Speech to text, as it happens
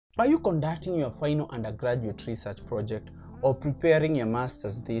Are you conducting your final undergraduate research project or preparing your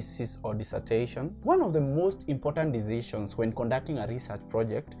master's thesis or dissertation? One of the most important decisions when conducting a research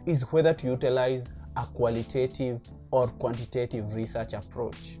project is whether to utilize a qualitative or quantitative research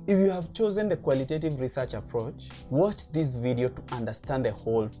approach. If you have chosen the qualitative research approach, watch this video to understand the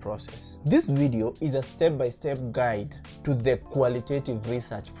whole process. This video is a step-by-step guide to the qualitative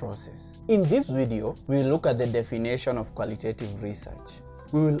research process. In this video, we'll look at the definition of qualitative research.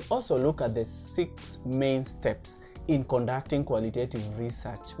 We will also look at the 6 main steps in conducting qualitative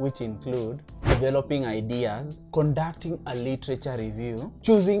research, which include developing ideas, conducting a literature review,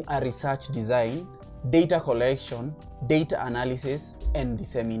 choosing a research design, data collection, data analysis, and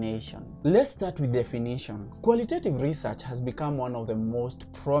dissemination. Let's start with definition. Qualitative research has become one of the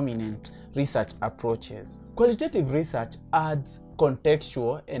most prominent research approaches. Qualitative research adds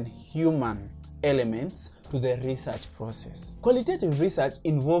contextual and human elements to the research process. Qualitative research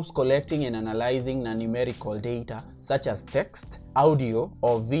involves collecting and analyzing non-numerical data such as text, audio,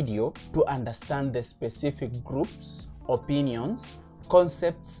 or video to understand the specific groups, opinions,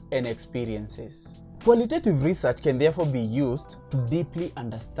 concepts, and experiences. Qualitative research can therefore be used to deeply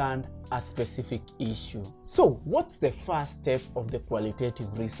understand a specific issue. So, what's the first step of the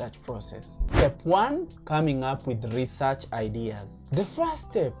qualitative research process? Step 1, coming up with research ideas. The first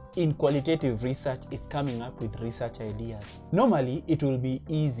step in qualitative research is coming up with research ideas. Normally, it will be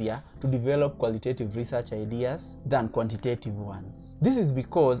easier to develop qualitative research ideas than quantitative ones. This is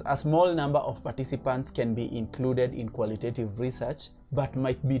because a small number of participants can be included in qualitative research but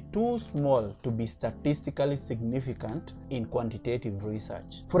might be too small to be statistically significant in quantitative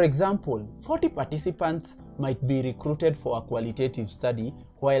research. For example, 40 participants might be recruited for a qualitative study,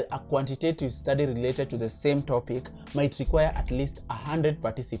 while a quantitative study related to the same topic might require at least 100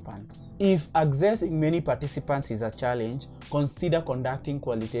 participants. If accessing many participants is a challenge, consider conducting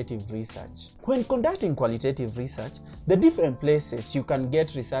qualitative research. When conducting qualitative research, the different places you can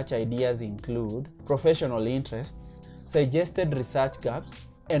get research ideas include professional interests, suggested research gaps,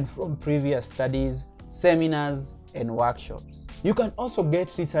 and from previous studies, seminars, and workshops. You can also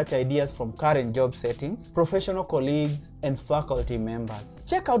get research ideas from current job settings, professional colleagues, and faculty members.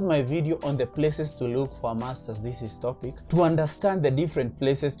 Check out my video on the places to look for a master's thesis topic to understand the different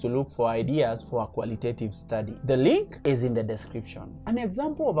places to look for ideas for a qualitative study. The link is in the description. An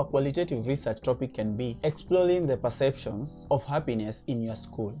example of a qualitative research topic can be exploring the perceptions of happiness in your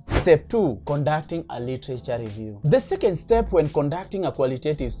school. Step 2, conducting a literature review. The second step when conducting a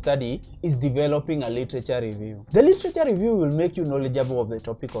qualitative study is developing a literature review. The literature review will make you knowledgeable of the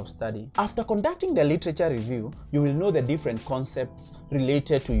topic of study. After conducting the literature review, you will know the different concepts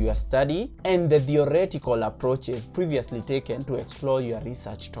related to your study and the theoretical approaches previously taken to explore your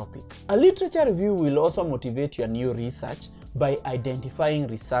research topic. A literature review will also motivate your new research by identifying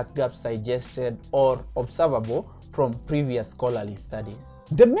research gaps suggested or observable from previous scholarly studies.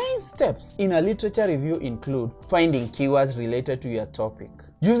 The main steps in a literature review include finding keywords related to your topic.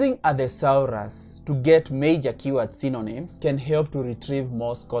 Using a thesaurus to get major keyword synonyms can help to retrieve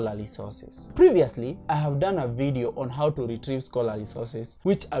more scholarly sources. Previously, I have done a video on how to retrieve scholarly sources,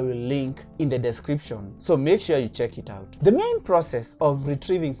 which I will link in the description, so make sure you check it out. The main process of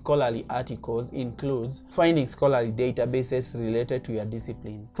retrieving scholarly articles includes finding scholarly databases related to your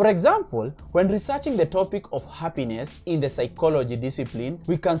discipline. For example, when researching the topic of happiness in the psychology discipline,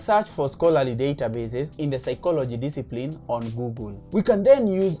 we can search for scholarly databases in the psychology discipline on Google. We can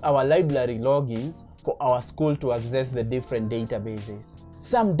then use our library logins for our school to access the different databases.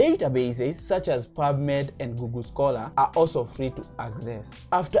 Some databases such as PubMed and Google Scholar are also free to access.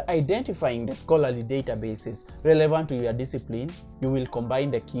 After identifying the scholarly databases relevant to your discipline, you will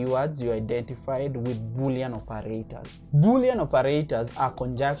combine the keywords you identified with Boolean operators. Boolean operators are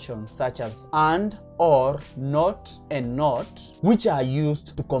conjunctions such as and, or, not, and not, which are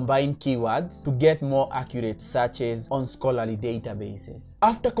used to combine keywords to get more accurate searches on scholarly databases.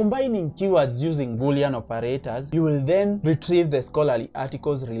 After combining keywords using Boolean operators, you will then retrieve the scholarly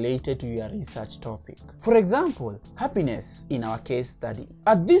articles related to your research topic. For example, happiness in our case study.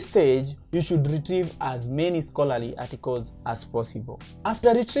 At this stage, you should retrieve as many scholarly articles as possible.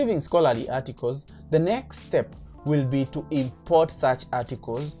 After retrieving scholarly articles, the next step will be to import such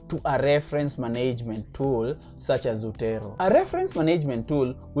articles to a reference management tool such as Zotero. A reference management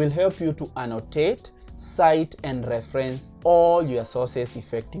tool will help you to annotate, cite, and reference all your sources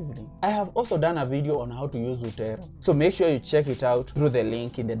effectively. I have also done a video on how to use Zotero, so make sure you check it out through the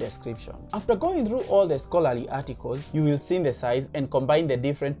link in the description. After going through all the scholarly articles, you will synthesize and combine the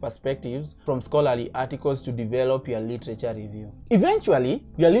different perspectives from scholarly articles to develop your literature review. Eventually,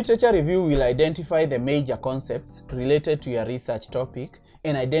 your literature review will identify the major concepts related to your research topic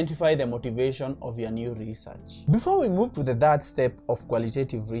and identify the motivation of your new research. Before we move to the third step of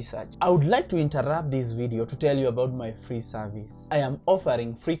qualitative research, I would like to interrupt this video to tell you about my free service. I am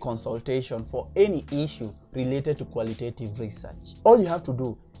offering free consultation for any issue related to qualitative research. All you have to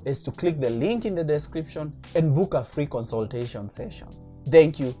do is to click the link in the description and book a free consultation session.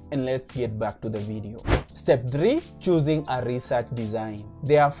 Thank you, and let's get back to the video. Step 3. Choosing a research design.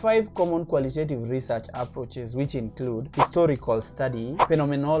 There are 5 common qualitative research approaches, which include historical study,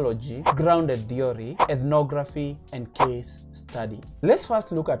 phenomenology, grounded theory, ethnography, and case study. Let's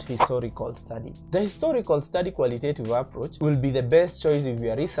first look at historical study. The historical study qualitative approach will be the best choice if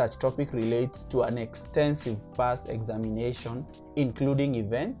your research topic relates to an extensive past examination, including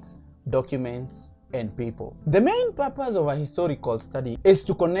events, documents, and people. The main purpose of a historical study is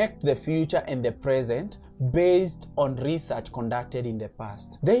to connect the future and the present based on research conducted in the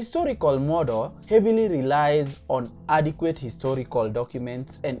past. The historical model heavily relies on adequate historical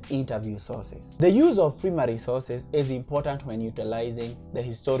documents and interview sources. The use of primary sources is important when utilizing the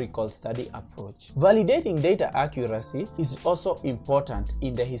historical study approach. Validating data accuracy is also important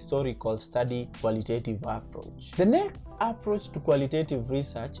in the historical study qualitative approach. The next approach to qualitative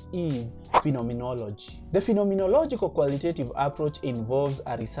research is phenomenology. The phenomenological qualitative approach involves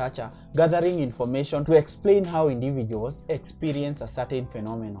a researcher gathering information to explain how individuals experience a certain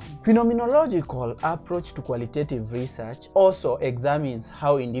phenomenon. Phenomenological approach to qualitative research also examines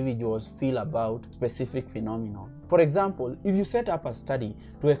how individuals feel about specific phenomenon. For example, if you set up a study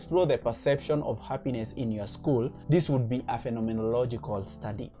to explore the perception of happiness in your school, this would be a phenomenological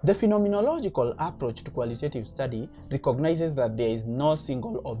study. The phenomenological approach to qualitative study recognizes that there is no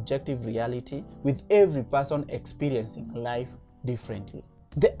single objective reality, with every person experiencing life differently.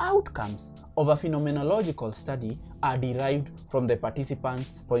 The outcomes of a phenomenological study are derived from the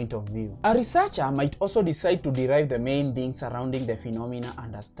participant's point of view. A researcher might also decide to derive the main things surrounding the phenomena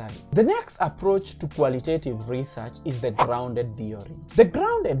under study. The next approach to qualitative research is the grounded theory. The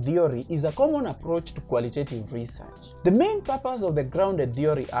grounded theory is a common approach to qualitative research. The main purpose of the grounded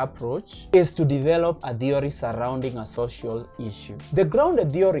theory approach is to develop a theory surrounding a social issue. The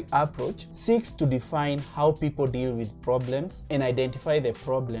grounded theory approach seeks to define how people deal with problems and identify the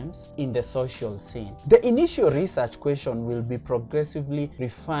problems in the social scene. The initial research question will be progressively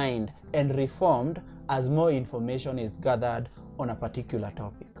refined and reformed as more information is gathered on a particular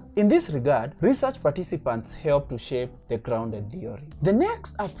topic. In this regard, research participants help to shape the grounded theory. The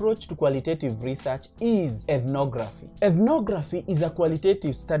next approach to qualitative research is ethnography. Ethnography is a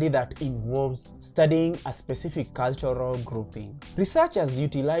qualitative study that involves studying a specific cultural grouping. Researchers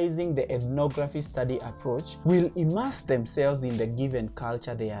utilizing the ethnography study approach will immerse themselves in the given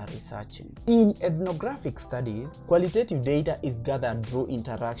culture they are researching. In ethnographic studies, qualitative data is gathered through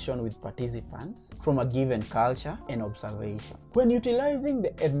interaction with participants from a given culture and observation. When utilizing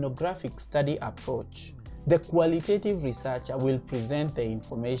the ethnographic study approach, the qualitative researcher will present the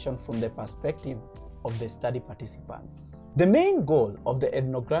information from the perspective of the study participants. The main goal of the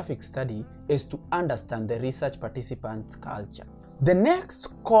ethnographic study is to understand the research participants' culture. The next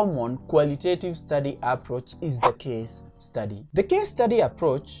common qualitative study approach is the case study. The case study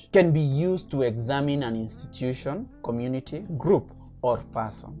approach can be used to examine an institution, community, group, or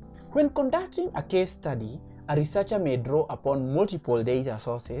person. When conducting a case study, a researcher may draw upon multiple data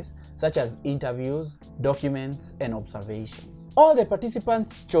sources such as interviews, documents, and observations. All the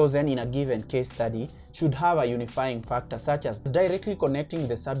participants chosen in a given case study should have a unifying factor such as directly connecting with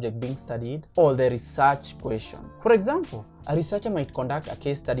the subject being studied or the research question. For example, a researcher might conduct a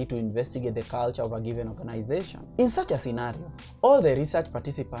case study to investigate the culture of a given organization. In such a scenario, all the research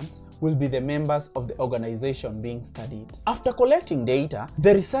participants will be the members of the organization being studied. After collecting data,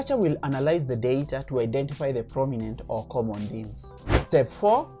 the researcher will analyze the data to identify the prominent or common themes. Step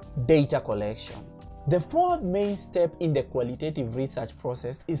 4. Data collection. The fourth main step in the qualitative research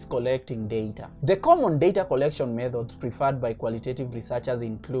process is collecting data. The common data collection methods preferred by qualitative researchers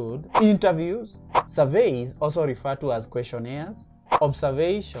include interviews, surveys, also referred to as questionnaires,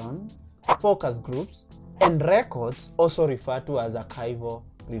 observation, focus groups, and records, also referred to as archival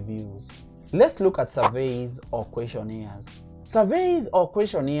reviews. Let's look at surveys or questionnaires. Surveys or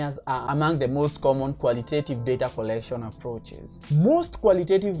questionnaires are among the most common qualitative data collection approaches. Most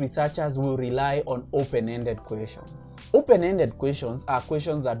qualitative researchers will rely on open-ended questions. Open-ended questions are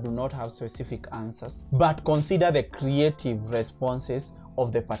questions that do not have specific answers, but consider the creative responses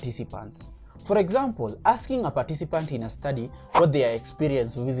of the participants. For example, asking a participant in a study what their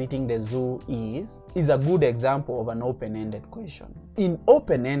experience visiting the zoo is a good example of an open-ended question. In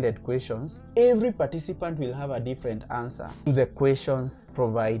open-ended questions, every participant will have a different answer to the questions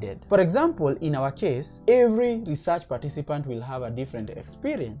provided. For example, in our case, every research participant will have a different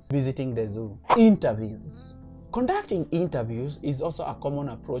experience visiting the zoo. Interviews. Conducting interviews is also a common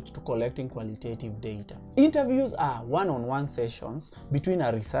approach to collecting qualitative data. Interviews are one-on-one sessions between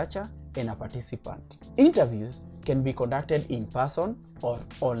a researcher and a participant. Interviews can be conducted in person or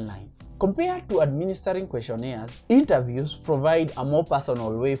online. Compared to administering questionnaires, interviews provide a more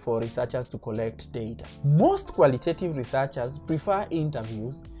personal way for researchers to collect data. Most qualitative researchers prefer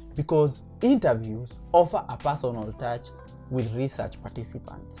interviews because interviews offer a personal touch with research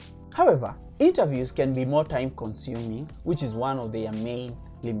participants. However, interviews can be more time-consuming, which is one of their main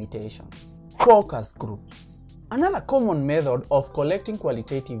limitations. Focus groups. Another common method of collecting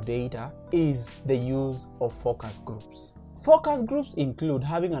qualitative data is the use of focus groups. Focus groups include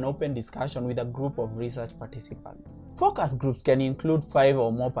having an open discussion with a group of research participants. Focus groups can include 5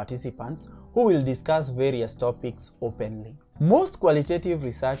 or more participants who will discuss various topics openly. Most qualitative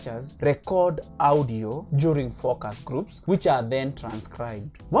researchers record audio during focus groups, which are then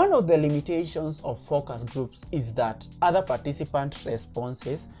transcribed. One of the limitations of focus groups is that other participant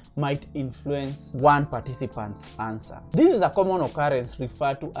responses might influence one participant's answer. This is a common occurrence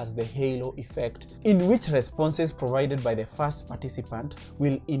referred to as the halo effect, in which responses provided by the first participant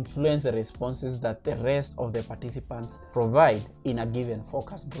will influence the responses that the rest of the participants provide in a given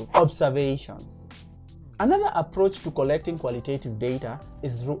focus group. Observations. Another approach to collecting qualitative data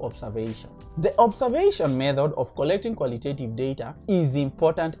is through observations. The observation method of collecting qualitative data is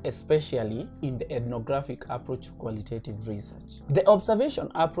important, especially in the ethnographic approach to qualitative research. The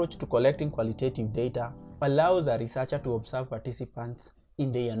observation approach to collecting qualitative data allows a researcher to observe participants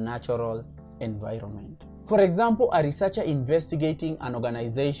in their natural environment. For example, a researcher investigating an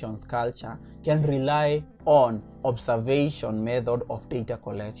organization's culture can rely on observation method of data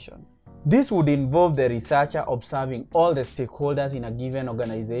collection. This would involve the researcher observing all the stakeholders in a given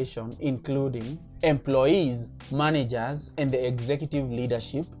organization, including employees, managers, and the executive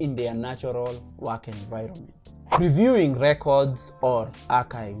leadership in their natural work environment. Reviewing records or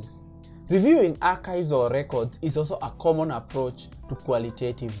archives. Reviewing archives or records is also a common approach to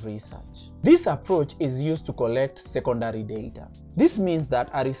qualitative research. This approach is used to collect secondary data. This means that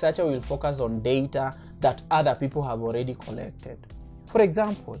a researcher will focus on data that other people have already collected. For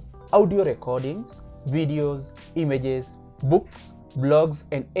example, audio recordings, videos, images, books, blogs,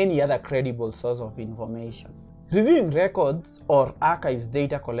 and any other credible source of information. Reviewing records or archives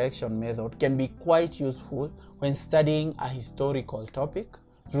data collection method can be quite useful when studying a historical topic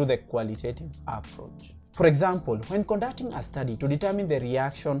through the qualitative approach. For example, when conducting a study to determine the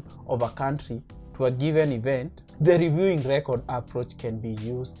reaction of a country to a given event, the reviewing record approach can be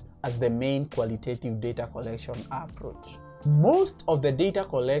used as the main qualitative data collection approach. Most of the data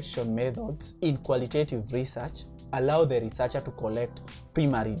collection methods in qualitative research allow the researcher to collect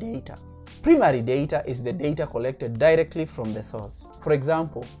primary data. Primary data is the data collected directly from the source. For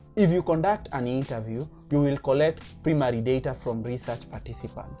example, if you conduct an interview, you will collect primary data from research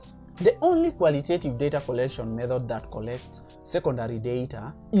participants. The only qualitative data collection method that collects secondary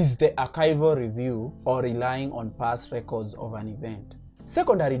data is the archival review or relying on past records of an event.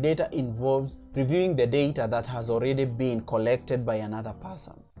 Secondary data involves reviewing the data that has already been collected by another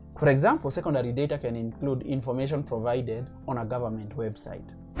person. For example, secondary data can include information provided on a government website.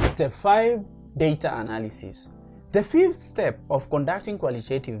 Step 5. Data analysis. The fifth step of conducting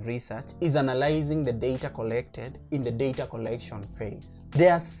qualitative research is analyzing the data collected in the data collection phase.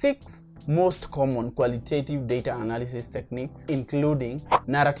 There are 6 most common qualitative data analysis techniques, including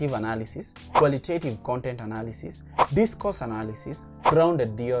narrative analysis, qualitative content analysis, discourse analysis,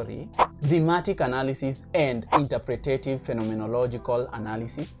 grounded theory, thematic analysis, and interpretative phenomenological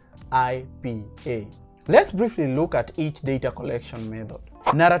analysis, IPA. Let's briefly look at each data collection method.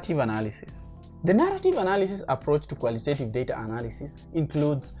 Narrative analysis. The narrative analysis approach to qualitative data analysis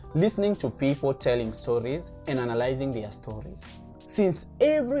includes listening to people telling stories and analyzing their stories. Since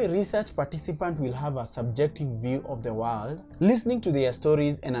every research participant will have a subjective view of the world, listening to their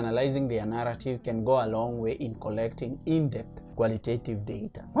stories and analyzing their narrative can go a long way in collecting in-depth qualitative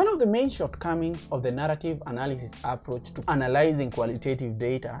data. One of the main shortcomings of the narrative analysis approach to analyzing qualitative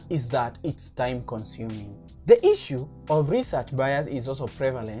data is that it's time-consuming. The issue of research bias is also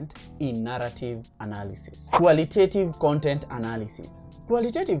prevalent in narrative analysis. Qualitative content analysis.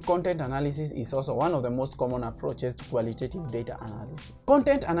 Qualitative content analysis is also one of the most common approaches to qualitative data analysis.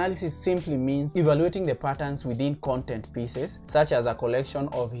 Content analysis simply means evaluating the patterns within content pieces, such as a collection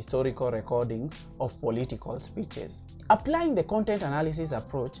of historical recordings of political speeches. Applying the content analysis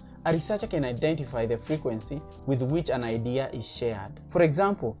approach, a researcher can identify the frequency with which an idea is shared. For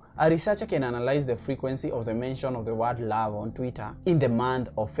example, a researcher can analyze the frequency of the mention of the word love on Twitter in the month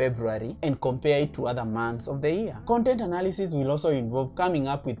of February and compare it to other months of the year. Content analysis will also involve coming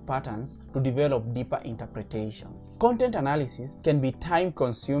up with patterns to develop deeper interpretations. Content analysis can be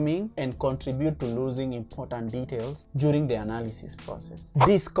time-consuming and contribute to losing important details during the analysis process.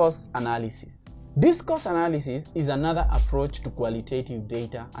 Discourse analysis. Discourse analysis is another approach to qualitative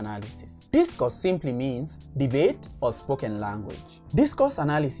data analysis. Discourse simply means debate or spoken language. Discourse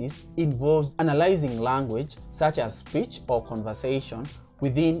analysis involves analyzing language such as speech or conversation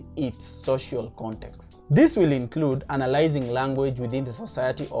within its social context. This will include analyzing language within the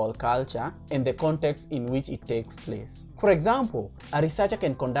society or culture and the context in which it takes place. For example, a researcher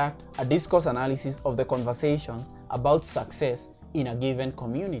can conduct a discourse analysis of the conversations about success in a given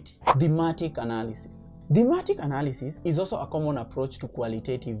community. Thematic analysis. Thematic analysis is also a common approach to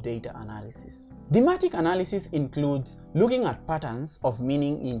qualitative data analysis. Thematic analysis includes looking at patterns of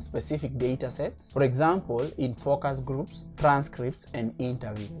meaning in specific data sets, for example, in focus groups, transcripts, and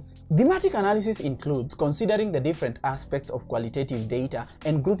interviews. Thematic analysis includes considering the different aspects of qualitative data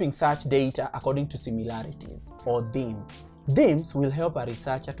and grouping such data according to similarities, or themes. Themes will help a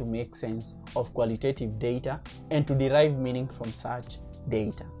researcher to make sense of qualitative data and to derive meaning from such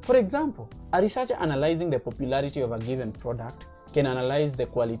data. For example, a researcher analyzing the popularity of a given product can analyze the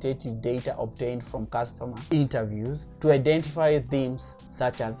qualitative data obtained from customer interviews to identify themes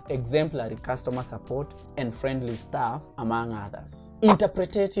such as exemplary customer support and friendly staff, among others.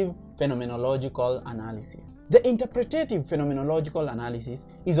 Interpretative phenomenological analysis. The interpretative phenomenological analysis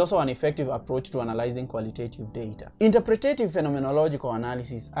is also an effective approach to analyzing qualitative data. Interpretative phenomenological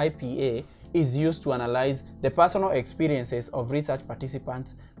analysis, IPA, is used to analyze the personal experiences of research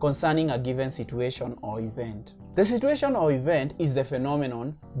participants concerning a given situation or event. The situation or event is the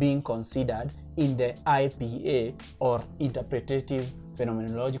phenomenon being considered in the IPA, or interpretative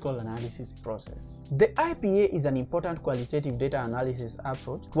phenomenological analysis process. The IPA is an important qualitative data analysis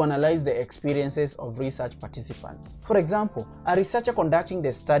approach to analyze the experiences of research participants. For example, a researcher conducting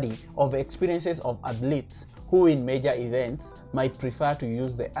the study of experiences of athletes who in major events might prefer to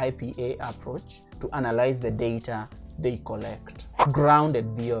use the IPA approach to analyze the data they collect.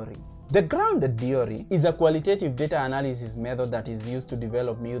 Grounded theory. The grounded theory is a qualitative data analysis method that is used to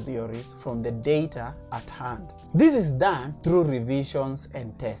develop new theories from the data at hand. This is done through revisions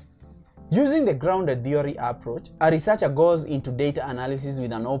and tests. Using the grounded theory approach, a researcher goes into data analysis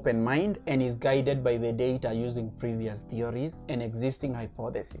with an open mind and is guided by the data using previous theories and existing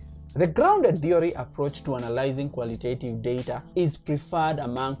hypotheses. The grounded theory approach to analyzing qualitative data is preferred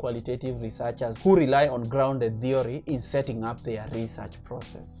among qualitative researchers who rely on grounded theory in setting up their research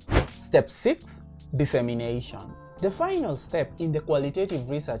process. Step 6. Dissemination. The final step in the qualitative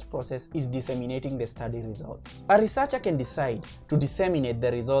research process is disseminating the study results. A researcher can decide to disseminate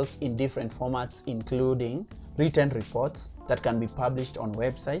the results in different formats, including written reports that can be published on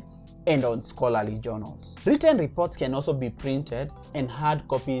websites and on scholarly journals. Written reports can also be printed and hard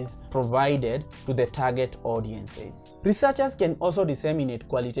copies provided to the target audiences. Researchers can also disseminate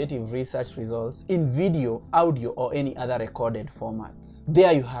qualitative research results in video, audio, or any other recorded formats.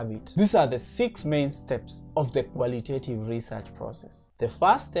 There you have it. These are the 6 main steps of the qualitative research process. The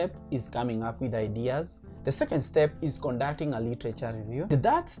first step is coming up with ideas. The second step is conducting a literature review. The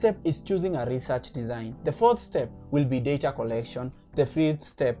third step is choosing a research design. The fourth step will be data collection. The fifth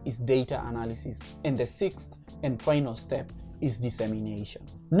step is data analysis. And the sixth and final step is dissemination.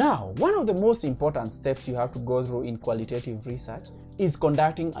 Now, one of the most important steps you have to go through in qualitative research is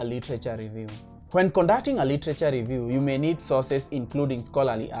conducting a literature review. When conducting a literature review, you may need sources including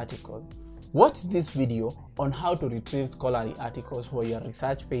scholarly articles. Watch this video on how to retrieve scholarly articles for your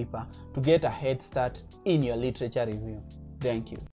research paper to get a head start in your literature review. Thank you.